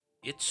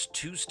It's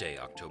Tuesday,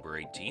 October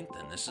 18th,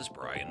 and this is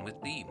Brian with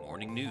the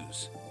Morning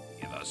News.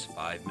 Give us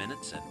 5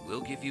 minutes and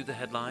we'll give you the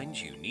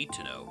headlines you need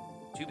to know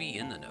to be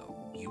in the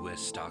know.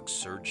 U.S. stocks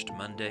surged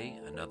Monday,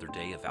 another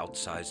day of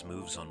outsized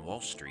moves on Wall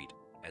Street,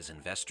 as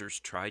investors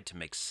tried to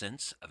make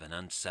sense of an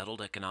unsettled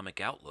economic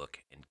outlook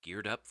and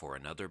geared up for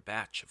another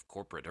batch of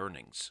corporate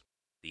earnings.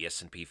 The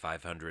S&P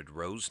 500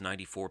 rose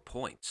 94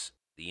 points.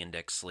 The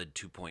index slid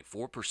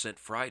 2.4%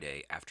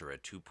 Friday after a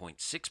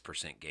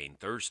 2.6% gain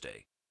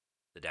Thursday.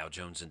 The Dow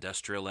Jones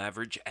Industrial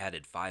Average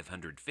added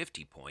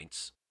 550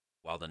 points,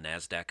 while the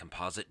Nasdaq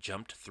Composite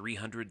jumped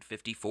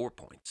 354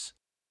 points.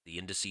 The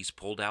indices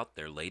pulled out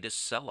their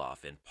latest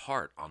sell-off in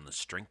part on the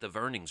strength of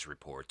earnings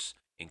reports,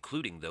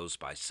 including those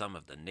by some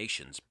of the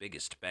nation's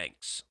biggest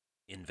banks.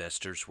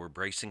 Investors were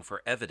bracing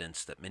for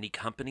evidence that many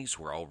companies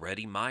were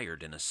already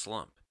mired in a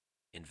slump.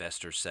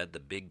 Investors said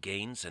the big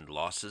gains and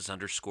losses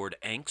underscored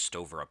angst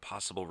over a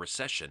possible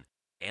recession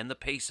and the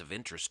pace of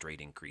interest rate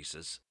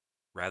increases,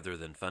 rather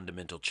than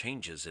fundamental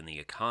changes in the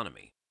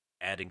economy.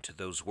 Adding to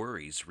those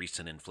worries,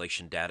 recent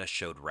inflation data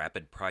showed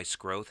rapid price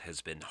growth has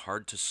been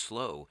hard to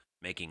slow,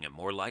 making it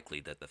more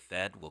likely that the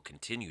Fed will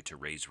continue to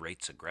raise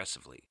rates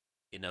aggressively.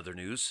 In other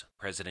news,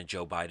 President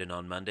Joe Biden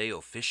on Monday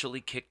officially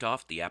kicked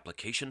off the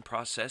application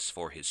process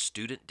for his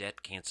student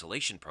debt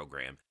cancellation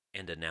program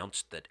and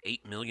announced that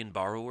 8 million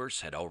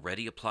borrowers had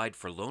already applied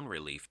for loan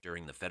relief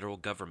during the federal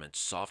government's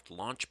soft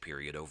launch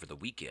period over the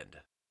weekend.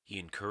 He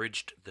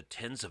encouraged the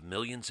tens of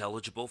millions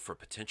eligible for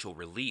potential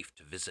relief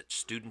to visit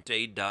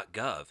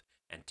studentaid.gov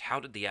and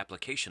touted the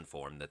application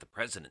form that the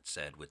president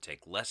said would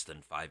take less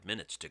than 5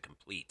 minutes to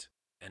complete.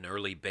 An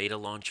early beta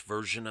launch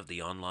version of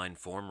the online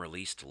form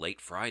released late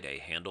Friday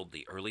handled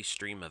the early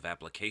stream of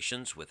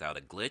applications without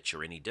a glitch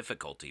or any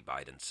difficulty,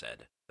 Biden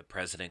said. The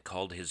president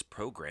called his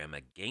program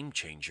a game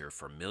changer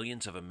for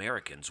millions of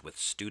Americans with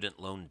student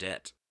loan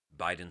debt.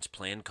 Biden's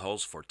plan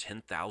calls for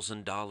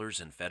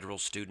 $10,000 in federal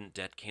student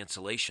debt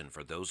cancellation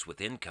for those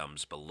with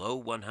incomes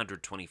below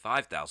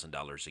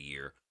 $125,000 a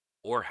year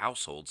or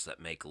households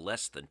that make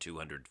less than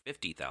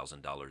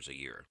 $250,000 a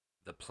year.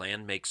 The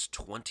plan makes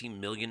 20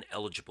 million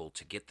eligible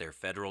to get their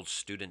federal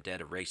student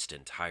debt erased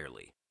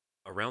entirely.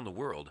 Around the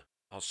world,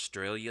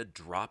 Australia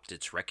dropped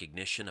its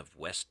recognition of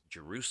West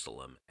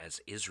Jerusalem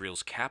as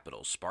Israel's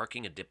capital,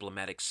 sparking a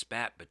diplomatic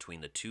spat between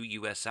the two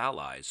U.S.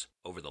 allies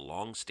over the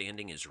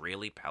long-standing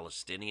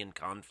Israeli-Palestinian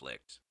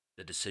conflict.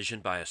 The decision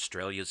by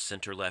Australia's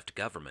center-left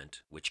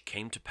government, which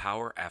came to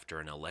power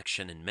after an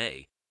election in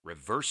May,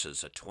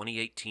 reverses a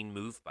 2018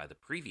 move by the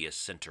previous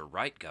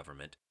center-right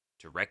government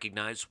to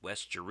recognize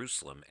West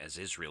Jerusalem as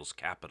Israel's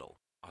capital.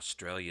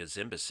 Australia's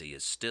embassy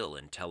is still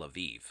in Tel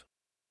Aviv.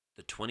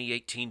 The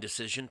 2018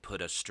 decision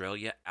put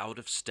Australia out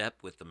of step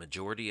with the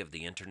majority of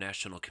the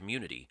international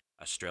community,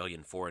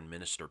 Australian Foreign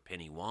Minister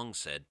Penny Wong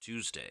said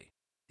Tuesday.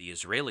 The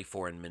Israeli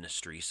Foreign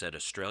Ministry said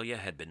Australia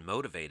had been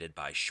motivated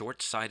by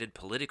short-sighted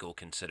political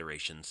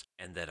considerations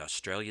and that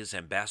Australia's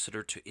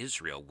ambassador to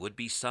Israel would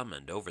be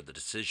summoned over the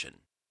decision.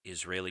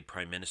 Israeli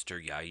Prime Minister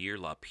Yair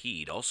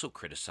Lapid also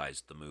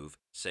criticized the move,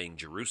 saying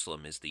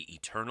Jerusalem is the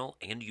eternal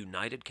and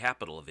united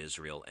capital of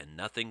Israel and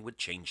nothing would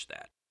change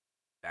that.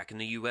 Back in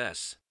the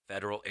U.S.,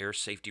 federal air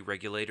safety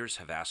regulators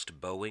have asked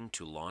Boeing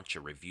to launch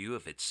a review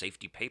of its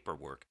safety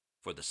paperwork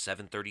for the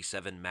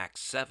 737 MAX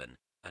 7,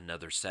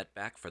 another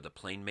setback for the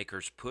plane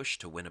maker's push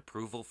to win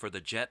approval for the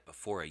jet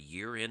before a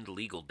year-end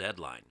legal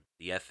deadline.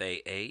 The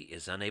FAA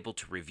is unable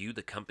to review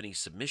the company's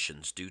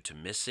submissions due to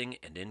missing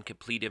and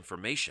incomplete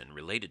information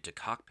related to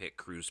cockpit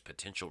crews'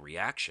 potential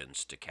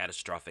reactions to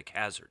catastrophic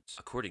hazards,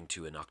 according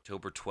to an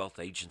October 12th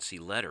agency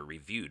letter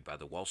reviewed by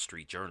the Wall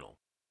Street Journal.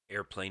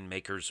 Airplane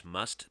makers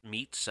must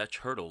meet such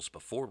hurdles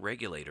before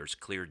regulators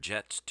clear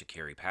jets to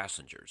carry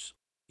passengers.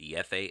 The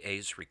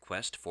FAA's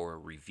request for a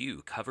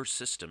review covers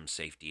system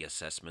safety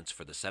assessments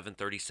for the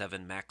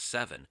 737 MAX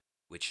 7,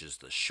 which is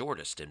the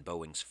shortest in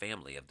Boeing's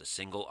family of the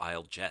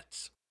single-aisle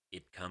jets.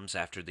 It comes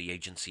after the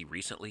agency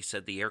recently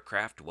said the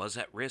aircraft was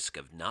at risk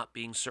of not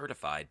being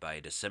certified by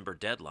a December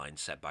deadline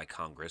set by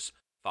Congress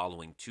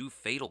following two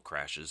fatal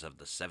crashes of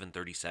the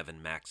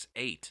 737 MAX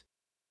 8,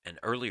 an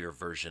earlier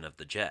version of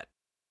the jet.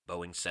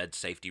 Boeing said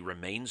safety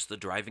remains the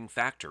driving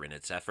factor in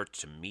its effort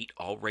to meet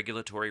all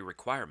regulatory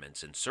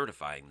requirements in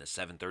certifying the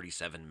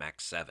 737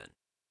 MAX 7.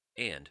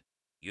 And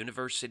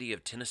University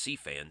of Tennessee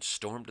fans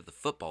stormed the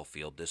football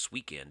field this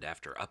weekend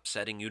after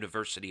upsetting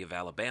University of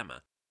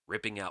Alabama,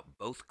 ripping out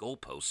both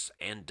goalposts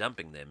and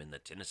dumping them in the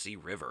Tennessee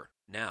River.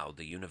 Now,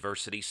 the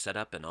university set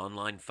up an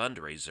online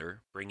fundraiser,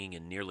 bringing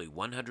in nearly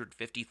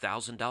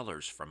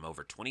 $150,000 from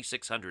over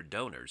 2,600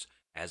 donors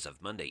as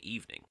of Monday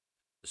evening.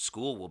 The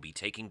school will be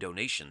taking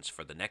donations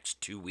for the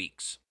next 2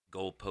 weeks.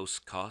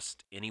 Goalposts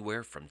cost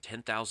anywhere from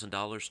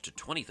 $10,000 to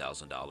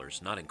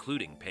 $20,000, not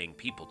including paying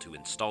people to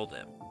install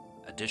them.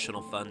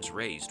 Additional funds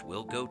raised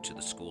will go to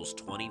the school's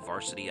 20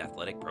 varsity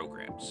athletic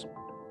programs.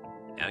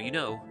 Now you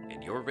know,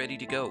 and you're ready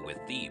to go with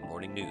the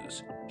Morning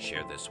News.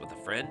 Share this with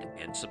a friend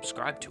and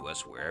subscribe to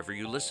us wherever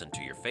you listen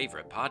to your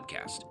favorite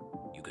podcast.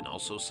 You can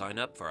also sign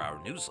up for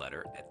our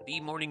newsletter at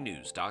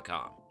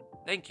themorningnews.com.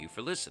 Thank you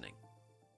for listening.